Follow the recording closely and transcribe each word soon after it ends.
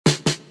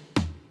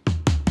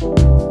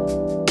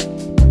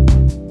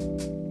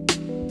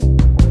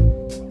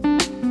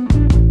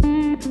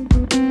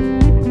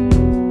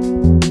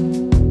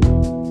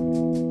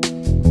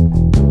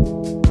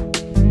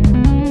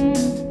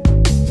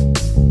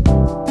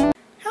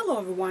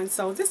everyone.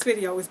 So this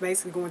video is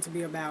basically going to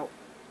be about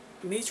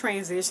me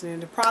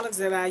transitioning, the products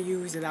that I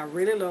use that I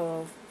really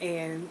love,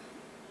 and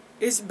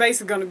it's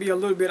basically going to be a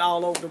little bit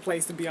all over the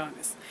place, to be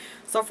honest.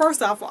 So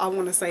first off, I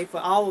want to say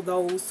for all of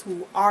those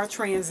who are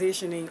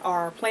transitioning,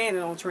 are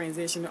planning on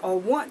transitioning, or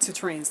want to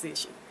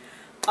transition,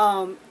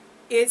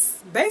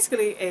 it's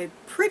basically a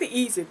pretty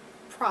easy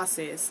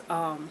process.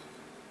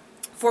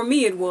 For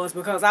me it was,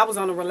 because I was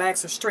on a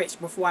relaxer stretch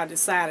before I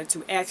decided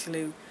to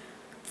actually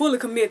fully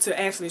commit to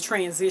actually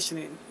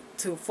transitioning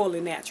to fully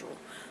natural.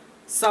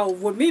 So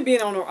with me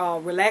being on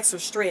a relaxer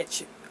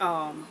stretch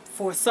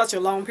for such a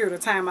long period of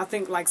time, I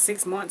think like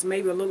 6 months,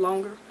 maybe a little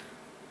longer,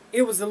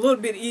 it was a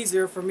little bit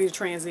easier for me to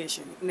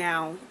transition.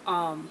 Now,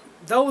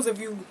 those of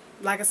you,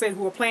 like I said,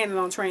 who are planning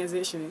on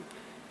transitioning,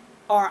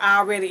 are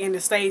already in the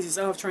stages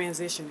of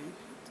transitioning,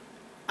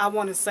 I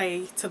want to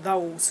say to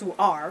those who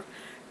are,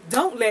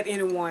 don't let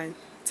anyone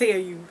tell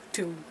you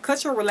to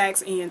cut your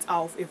relaxed ends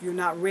off if you're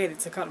not ready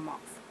to cut them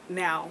off.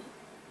 Now,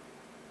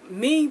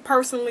 me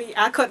personally,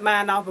 I cut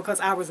mine off because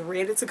I was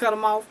ready to cut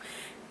them off,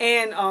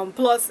 and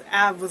plus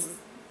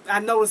I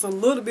noticed a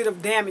little bit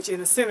of damage in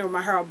the center of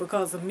my hair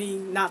because of me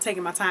not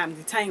taking my time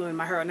detangling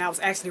my hair, and I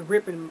was actually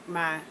ripping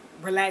my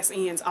relaxed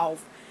ends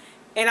off.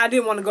 And I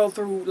didn't want to go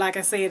through, like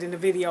I said in the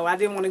video, I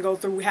didn't want to go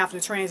through having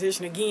to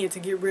transition again to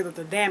get rid of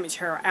the damaged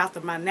hair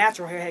after my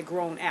natural hair had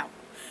grown out.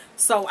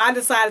 So I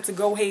decided to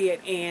go ahead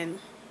and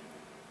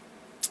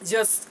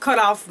just cut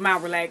off my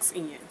relaxed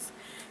ends.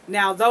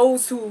 Now,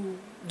 those who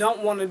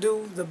don't want to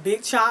do the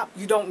big chop,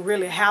 you don't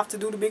really have to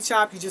do the big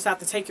chop. You just have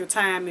to take your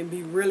time and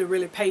be really,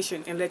 really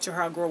patient and let your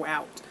hair grow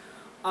out.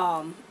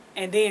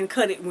 And then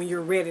cut it when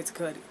you're ready to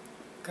cut it.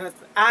 Because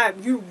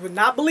you would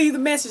not believe the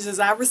messages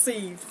I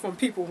received from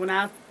people when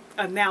I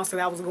announced that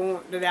I was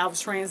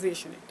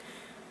transitioning.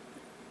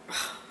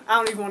 I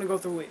don't even want to go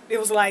through it. It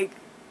was like,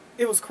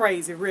 it was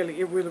crazy, really.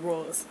 It really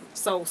was.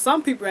 So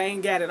some people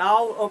ain't got it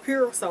all up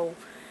here, so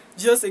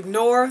just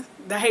ignore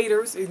the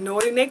haters,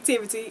 ignore the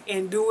negativity,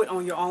 and do it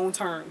on your own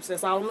terms.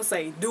 That's all I'm going to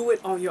say. Do it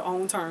on your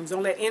own terms.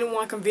 Don't let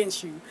anyone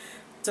convince you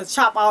to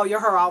chop all your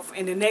hair off,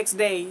 and the next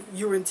day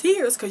you're in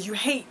tears because you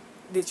hate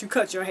that you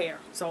cut your hair.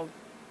 So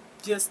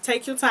just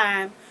take your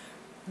time,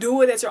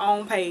 do it at your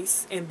own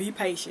pace, and be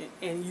patient.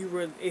 And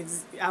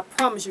I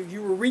promise you,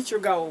 you will reach your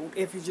goal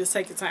if you just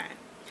take your time.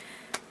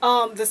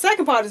 The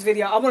second part of this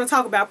video, I want to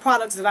talk about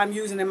products that I'm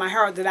using in my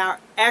hair that I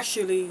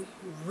actually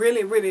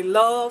really, really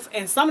love.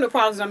 And some of the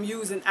products I'm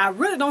using, I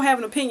really don't have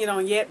an opinion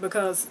on yet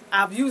because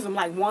I've used them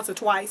like once or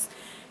twice.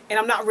 And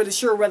I'm not really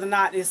sure whether or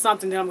not it's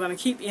something that I'm going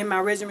to keep in my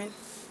regimen.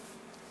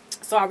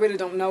 So I really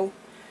don't know.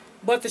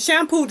 But the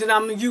shampoo that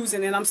I'm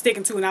using and I'm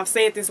sticking to, and I've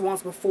said this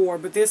once before,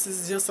 but this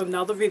is just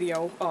another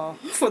video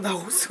for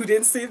those who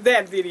didn't see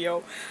that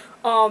video.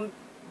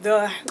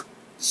 The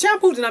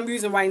shampoo that I'm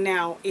using right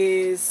now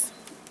is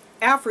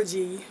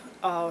Alpha-G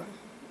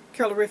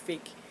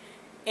Colorific,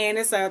 and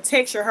it's a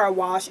texture hair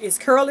wash. It's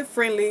curly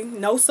friendly,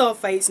 no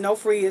sulfates, no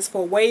frizz,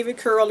 for wavy,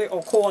 curly,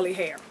 or coily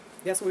hair.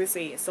 That's what it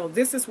says. So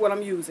this is what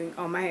I'm using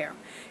on my hair,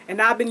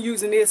 and I've been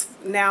using this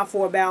now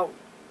for about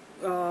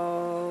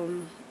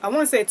I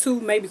want to say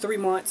 2, maybe 3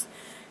 months,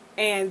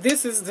 and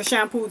this is the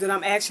shampoo that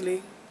I'm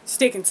actually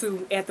sticking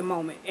to at the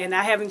moment, and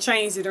I haven't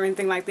changed it or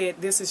anything like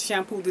that. This is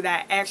shampoo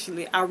that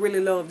I really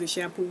love this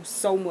shampoo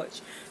so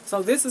much.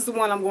 So this is the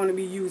one I'm going to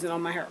be using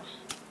on my hair.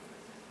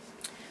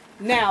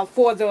 Now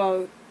for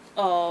the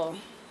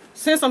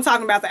since I'm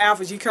talking about the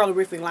Alpha-G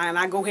Colorific line,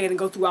 I go ahead and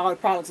go through all the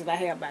products that I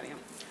have by them.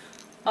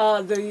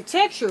 The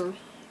texture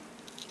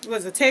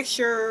was a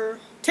texture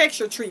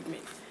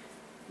treatment.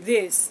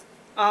 This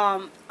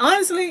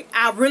honestly,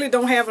 I really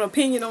don't have an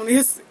opinion on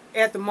this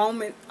at the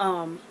moment.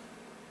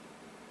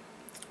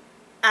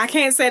 I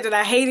can't say that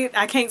I hate it.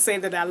 I can't say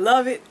that I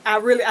love it. I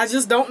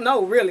just don't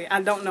know, really.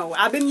 I don't know.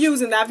 I've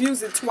used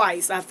it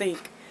twice, I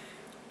think.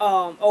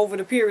 Over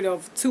the period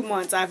of 2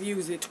 months, I've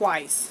used it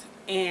twice.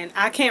 And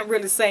I can't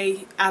really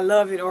say I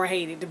love it or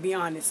hate it, to be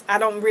honest. I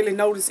don't really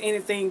notice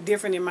anything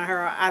different in my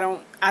hair.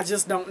 I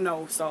just don't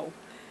know. So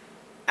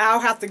I'll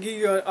have to give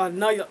you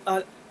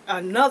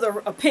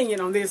another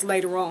opinion on this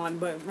later on.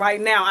 But right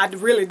now, I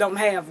really don't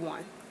have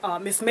one.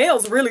 It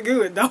smells really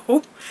good,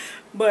 though.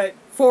 But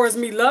for as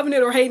me loving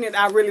it or hating it,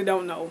 I really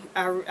don't know.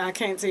 I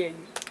can't tell you.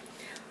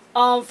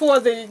 For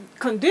the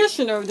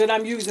conditioner that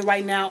I'm using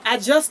right now, I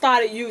just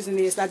started using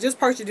this. I just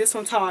purchased this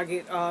from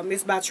Target.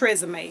 It's by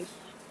Tresemme.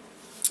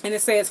 And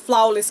it says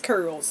Flawless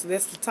Curls.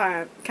 That's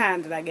the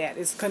kind that I got.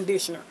 It's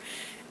conditioner.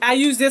 I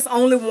used this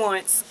only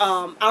once.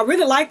 I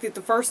really liked it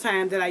the first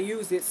time that I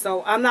used it.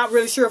 So I'm not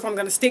really sure if I'm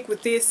going to stick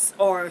with this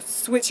or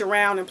switch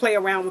around and play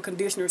around with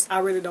conditioners. I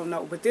really don't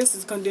know. But this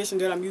is the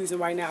conditioner that I'm using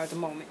right now at the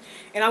moment.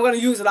 And I'm going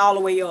to use it all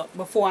the way up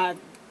before I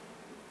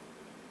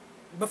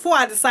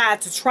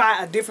decide to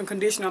try a different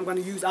conditioner. I'm going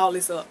to use all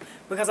this up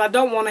because I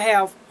don't want to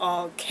have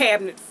a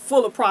cabinet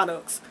full of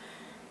products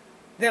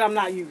that I'm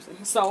not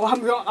using. So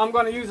I'm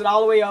going to use it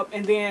all the way up,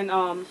 and then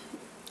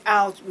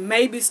I'll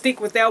maybe stick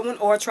with that one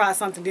or try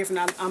something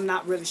different. I'm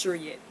not really sure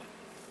yet.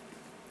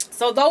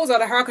 So those are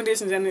the hair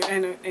conditioners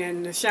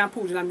and the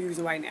shampoo that I'm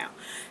using right now.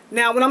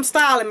 Now when I'm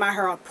styling my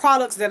hair,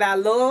 products that I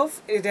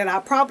love that I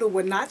probably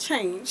would not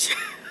change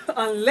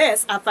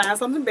unless I find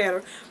something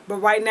better. But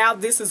right now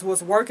this is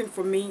what's working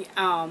for me.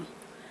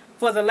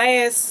 For the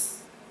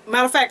last,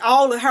 matter of fact,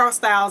 all the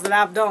hairstyles that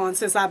I've done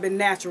since I've been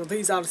natural,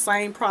 these are the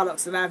same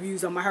products that I've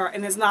used on my hair,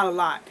 and it's not a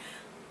lot.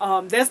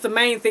 That's the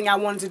main thing I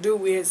wanted to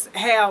do, is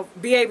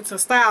be able to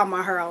style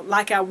my hair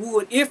like I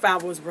would if I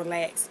was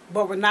relaxed,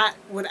 but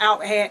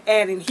without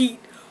adding heat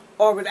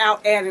or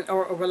without adding a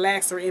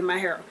relaxer in my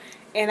hair.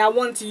 And I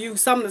wanted to use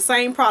some of the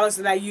same products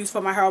that I used for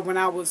my hair when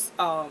I was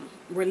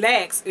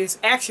relaxed. It's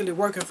actually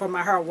working for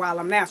my hair while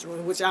I'm natural,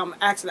 which I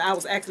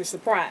was actually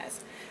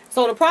surprised.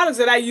 So the products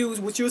that I use,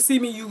 which you'll see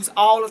me use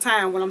all the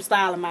time when I'm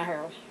styling my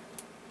hair.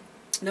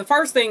 The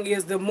first thing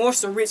is the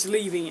Moisture Rich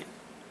Leave-In.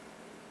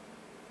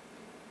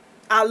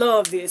 I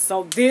love this.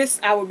 So this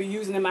I will be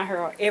using in my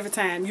hair every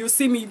time. You'll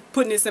see me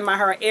putting this in my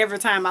hair every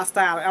time I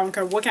style it. I don't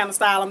care what kind of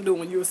style I'm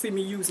doing. You'll see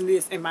me using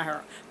this in my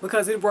hair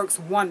because it works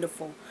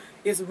wonderful.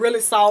 It's really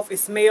soft, it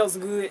smells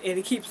good, and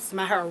it keeps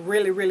my hair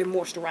really, really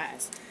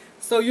moisturized.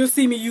 So you'll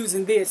see me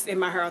using this in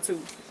my hair too,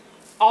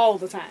 all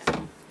the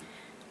time.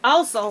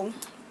 Also,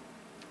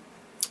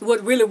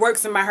 what really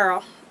works in my hair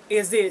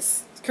is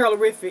this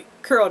Curlerific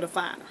Curl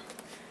Definer.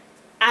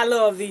 I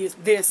love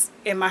this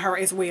in my hair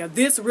as well.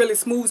 This really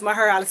smooths my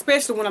hair out,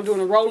 especially when I'm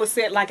doing a roller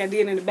set like I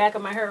did in the back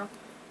of my hair.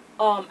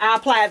 I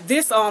applied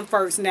this on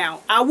first. Now,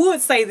 I would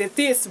say that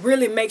this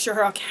really makes your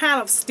hair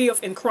kind of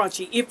stiff and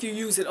crunchy if you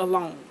use it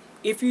alone.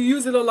 If you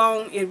use it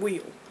alone, it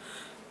will.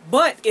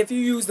 But if you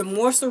use the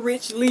Moisture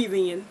Rich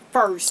Leave-In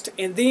first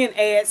and then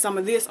add some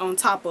of this on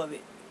top of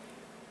it,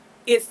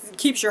 it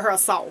keeps your hair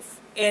soft.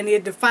 And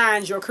it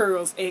defines your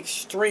curls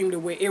extremely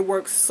well. It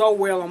works so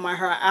well on my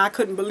hair. I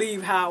couldn't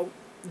believe how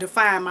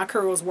defined my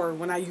curls were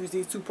when I used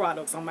these two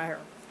products on my hair.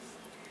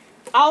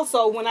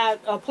 Also, when I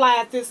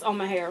applied this on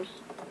my hair,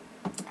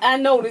 I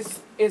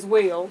noticed as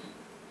well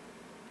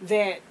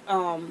that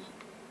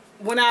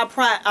when I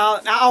apply,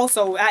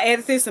 I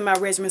added this in my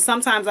regimen.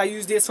 Sometimes I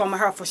use this for my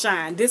hair for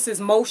shine. This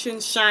is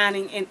Motion Shine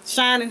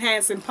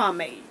Enhancing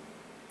Pomade.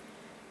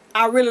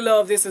 I really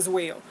love this as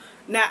well.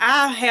 Now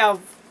I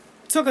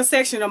took a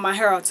section of my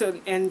hair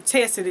and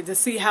tested it to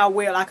see how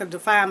well I could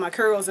define my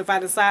curls if I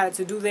decided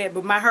to do that.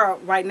 But my hair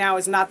right now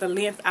is not the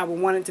length I would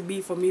want it to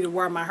be for me to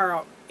wear my hair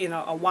in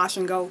a wash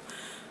and go.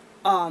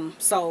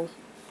 So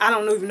I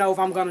don't even know if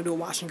I'm going to do a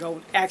wash and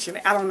go. Actually,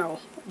 I don't know.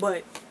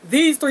 But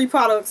these three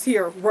products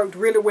here worked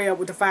really well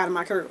with defining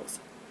my curls.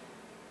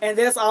 And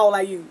that's all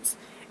I use.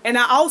 And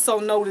I also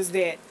noticed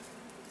that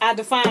I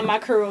defined my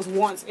curls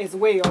once as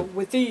well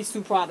with these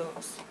two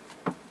products.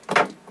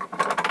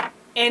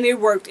 And it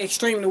worked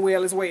extremely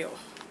well as well.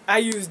 I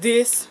used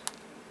this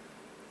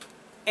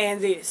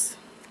and this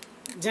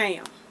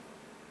jam.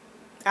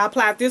 I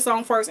applied this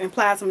on first and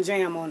applied some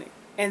jam on it.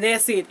 And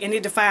that's it. And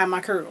it defined my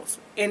curls.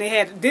 And it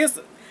had this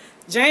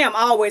jam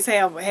always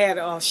had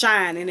a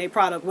shine in their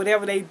product.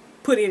 Whatever they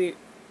put in it,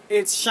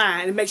 it's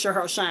shine. It makes your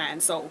hair shine.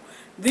 So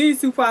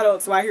these two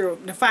products right here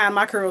define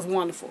my curls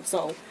wonderful.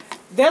 So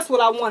that's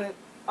what I wanted.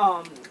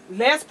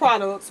 Less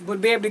products,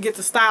 but be able to get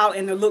the style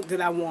and the look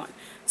that I want.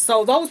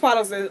 So those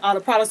products are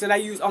the products that I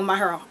use on my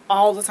hair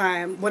all the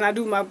time. When I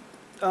do my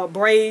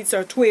braids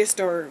or twist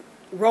or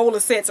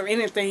roller sets or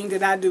anything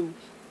that I do,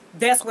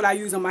 that's what I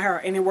use on my hair,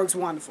 and it works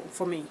wonderful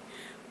for me.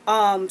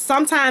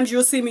 Sometimes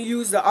you'll see me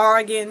use the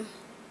Oregon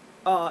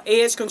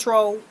edge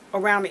control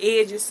around the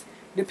edges,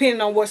 depending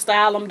on what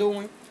style I'm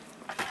doing,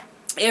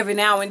 every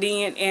now and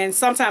then. And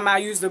sometimes I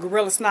use the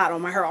Gorilla Snot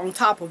on my hair on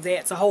top of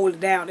that to hold it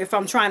down if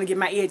I'm trying to get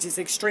my edges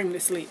extremely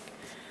sleek.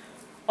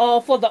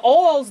 For the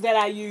oils that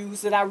I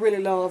use that I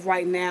really love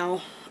right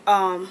now,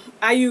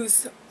 I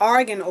use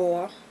argan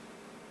oil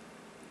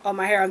on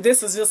my hair. And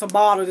this is just a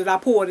bottle that I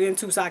poured it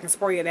into so I can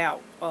spray it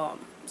out.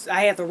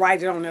 I had to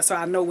write it on there so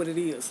I know what it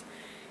is.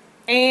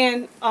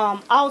 And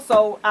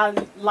also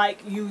I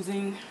like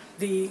using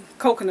the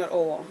coconut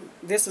oil.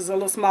 This is a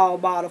little small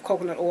bottle of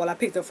coconut oil I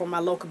picked up from my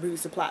local beauty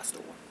supply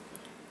store.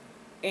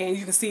 And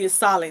you can see it's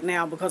solid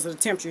now because of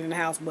the temperature in the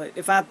house. But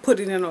if I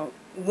put it in a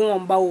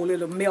warm bowl,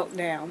 it'll melt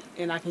down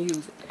and I can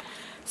use it.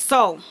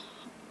 So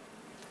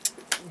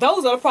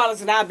those are the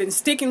products that I've been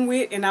sticking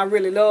with and I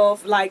really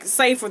love. Like,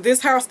 say for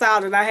this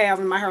hairstyle that I have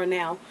in my hair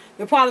now,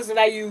 the products that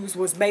I used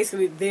was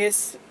basically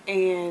this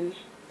and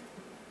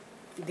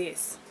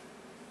this.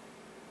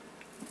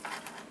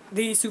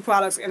 These two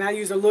products, and I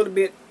use a little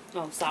bit,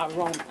 oh sorry,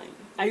 wrong thing.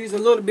 I use a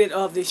little bit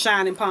of the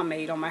Shining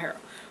Pomade on my hair.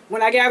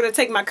 When I got ready to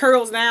take my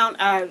curls down,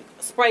 I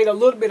sprayed a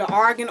little bit of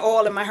argan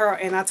oil in my hair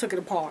and I took it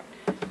apart.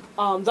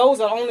 Those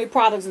are the only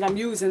products that I'm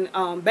using.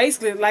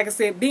 Basically, like I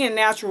said, being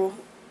natural,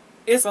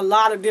 it's a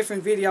lot of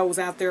different videos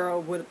out there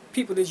with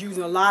people that's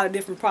using a lot of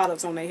different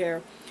products on their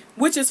hair,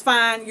 which is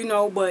fine, you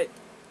know, but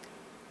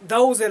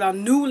those that are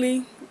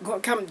newly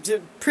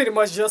pretty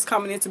much just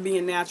coming into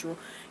being natural,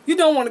 you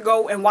don't want to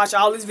go and watch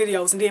all these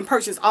videos and then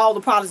purchase all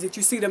the products that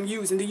you see them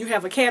use, and then you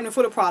have a cabinet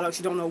full of products.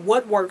 You don't know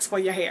what works for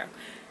your hair.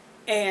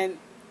 And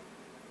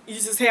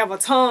you just have a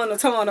ton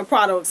of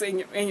products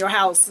in your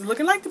house,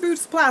 looking like the beauty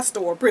supply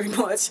store pretty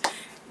much,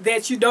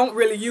 that you don't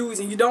really use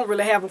and you don't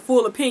really have a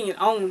full opinion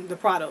on the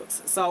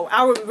products. So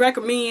I would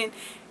recommend,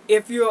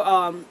 if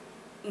you're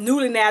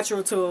newly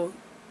natural, to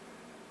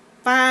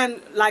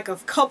find like a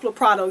couple of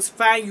products.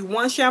 Find you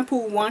one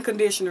shampoo, one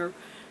conditioner,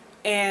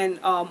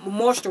 and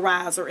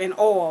moisturizer and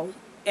oil.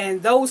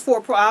 And those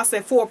I'll say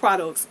 4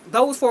 products.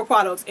 Those 4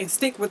 products, and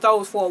stick with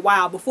those for a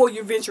while before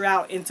you venture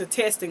out into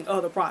testing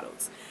other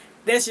products.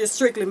 That's just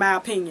strictly my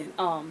opinion.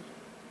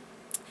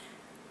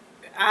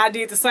 I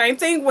did the same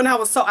thing when I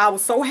was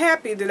so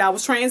happy that I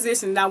was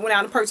transitioning. I went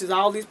out and purchased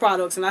all these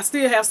products, and I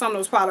still have some of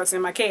those products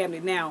in my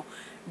cabinet now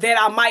that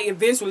I might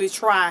eventually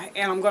try,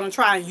 and I'm going to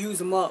try and use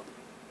them up.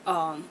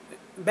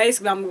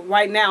 Basically,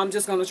 right now I'm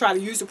just going to try to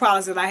use the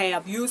products that I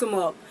have, use them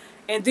up,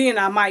 and then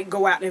I might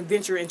go out and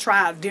venture and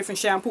try a different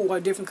shampoo or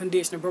a different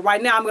conditioner. But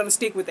right now I'm going to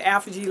stick with the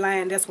Alpha G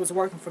line. That's what's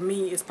working for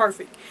me. It's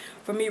perfect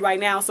for me right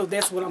now, so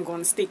that's what I'm going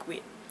to stick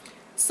with.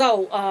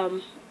 So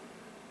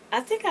I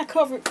think I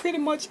covered pretty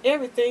much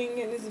everything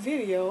in this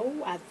video.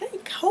 I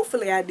think,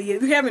 hopefully I did.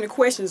 If you have any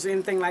questions or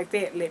anything like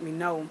that, let me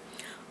know.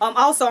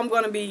 Also, I'm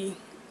going to be,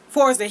 as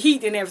far as the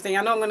heat and everything,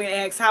 I know I'm going to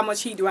ask how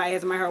much heat do I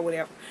add to my hair or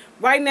whatever.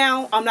 Right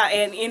now, I'm not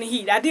adding any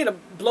heat. I did a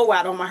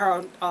blowout on my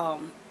hair.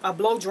 I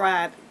blow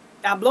dried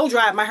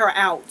my hair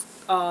out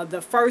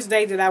the first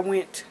day that I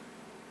went,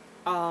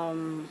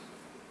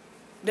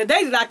 the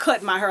day that I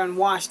cut my hair and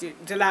washed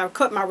it, that I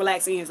cut my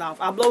relaxed ends off.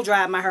 I blow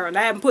dried my hair, and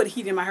I haven't put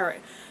heat in my hair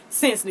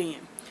since then.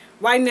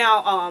 Right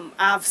now,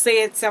 I've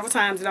said several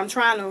times that I'm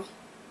trying to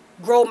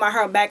grow my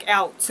hair back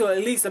out to at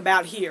least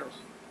about here,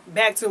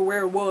 back to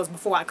where it was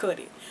before I cut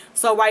it.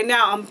 So right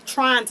now, I'm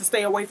trying to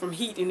stay away from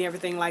heat and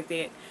everything like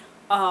that.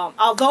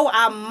 Although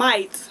I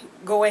might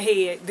go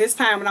ahead, this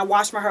time when I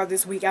wash my hair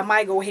this week, I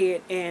might go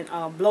ahead and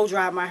blow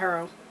dry my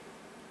hair.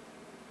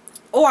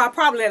 Or I'll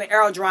probably let it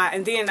air dry,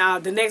 and then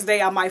the next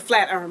day I might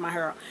flat iron my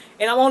hair.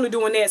 And I'm only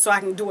doing that so I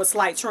can do a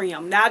slight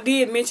trim. Now, I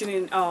did mention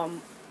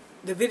in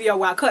the video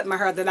where I cut my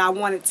hair that I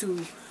wanted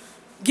to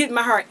get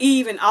my hair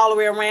even all the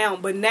way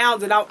around. But now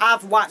that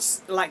I've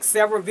watched like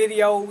several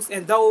videos,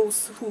 and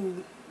those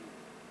who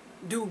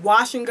do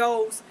wash and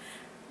goes,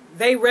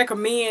 they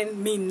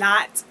recommend me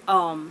not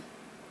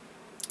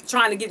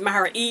trying to get my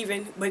hair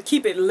even, but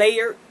keep it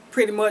layered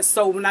pretty much,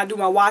 so when I do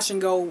my wash and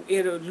go,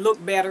 it'll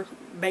look better,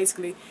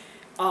 basically,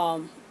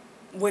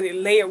 with it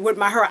layered, with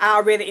my hair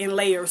already in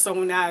layers. So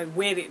when I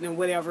wet it and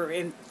whatever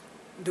and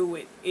do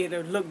it,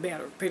 it'll look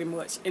better pretty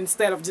much,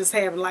 instead of just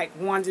having like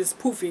one just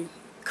poofy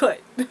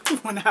cut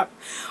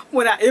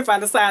if I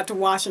decide to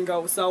wash and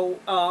go. So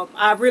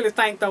I really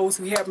thank those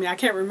who helped me. I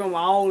can't remember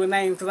all the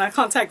names because I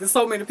contacted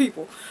so many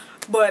people,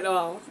 but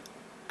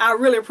I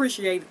really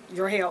appreciate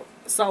your help.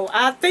 So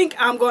I think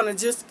I'm going to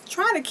just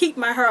try to keep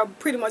my hair,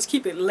 pretty much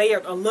keep it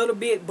layered a little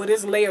bit, but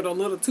it's layered a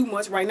little too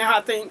much right now,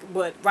 I think.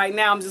 But right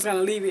now I'm just going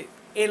to leave it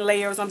in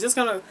layers. I'm just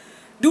going to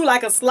do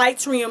like a slight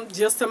trim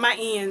just to my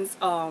ends,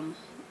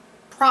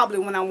 probably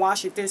when I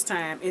wash it this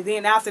time. And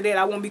then after that,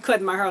 I won't be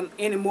cutting my hair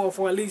anymore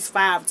for at least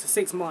 5 to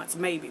 6 months,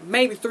 maybe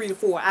 3 to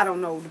 4, I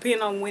don't know,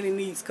 depending on when it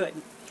needs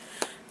cutting.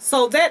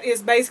 So that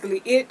is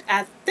basically it.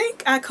 I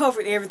think I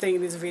covered everything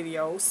in this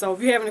video. So if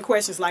you have any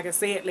questions, like I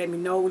said, let me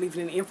know. Leave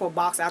it in the info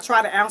box. I'll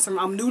try to answer them.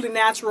 I'm newly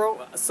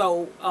natural,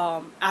 so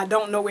I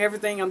don't know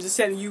everything. I'm just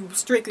telling you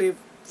strictly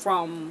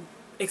from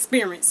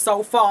experience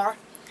so far.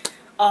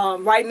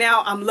 Right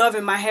now, I'm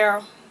loving my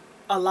hair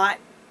a lot.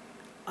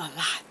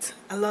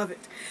 I love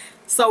it.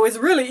 So it's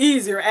really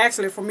easier,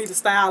 actually, for me to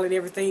style and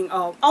everything.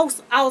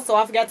 Also,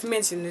 I forgot to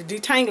mention the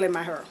detangling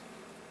my hair.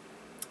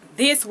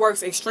 This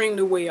works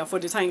extremely well for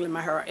detangling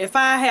my hair. If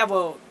I have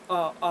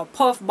a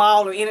puff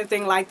ball or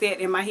anything like that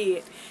in my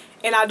head,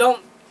 and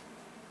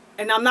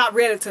I'm not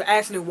ready to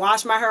actually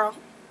wash my hair,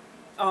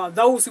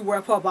 those who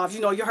wear puff balls, you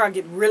know, your hair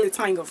get really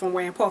tangled from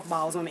wearing puff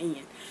balls on the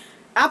end.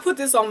 I put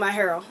this on my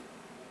hair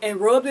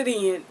and rubbed it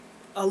in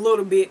a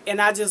little bit,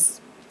 and I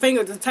just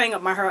fingered to tang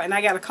up my hair, and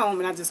I got a comb,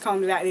 and I just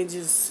combed it out, and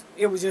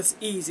it was just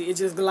easy. It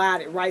just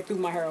glided right through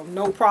my hair,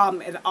 no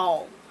problem at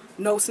all.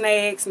 No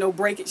snags, no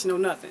breakage, no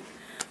nothing.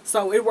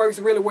 So it works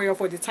really well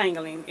for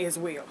detangling as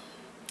well.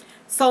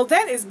 So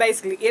that is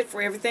basically it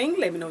for everything.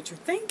 Let me know what you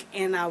think,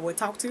 and I will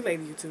talk to you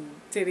later, YouTube.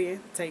 Till then,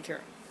 take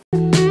care.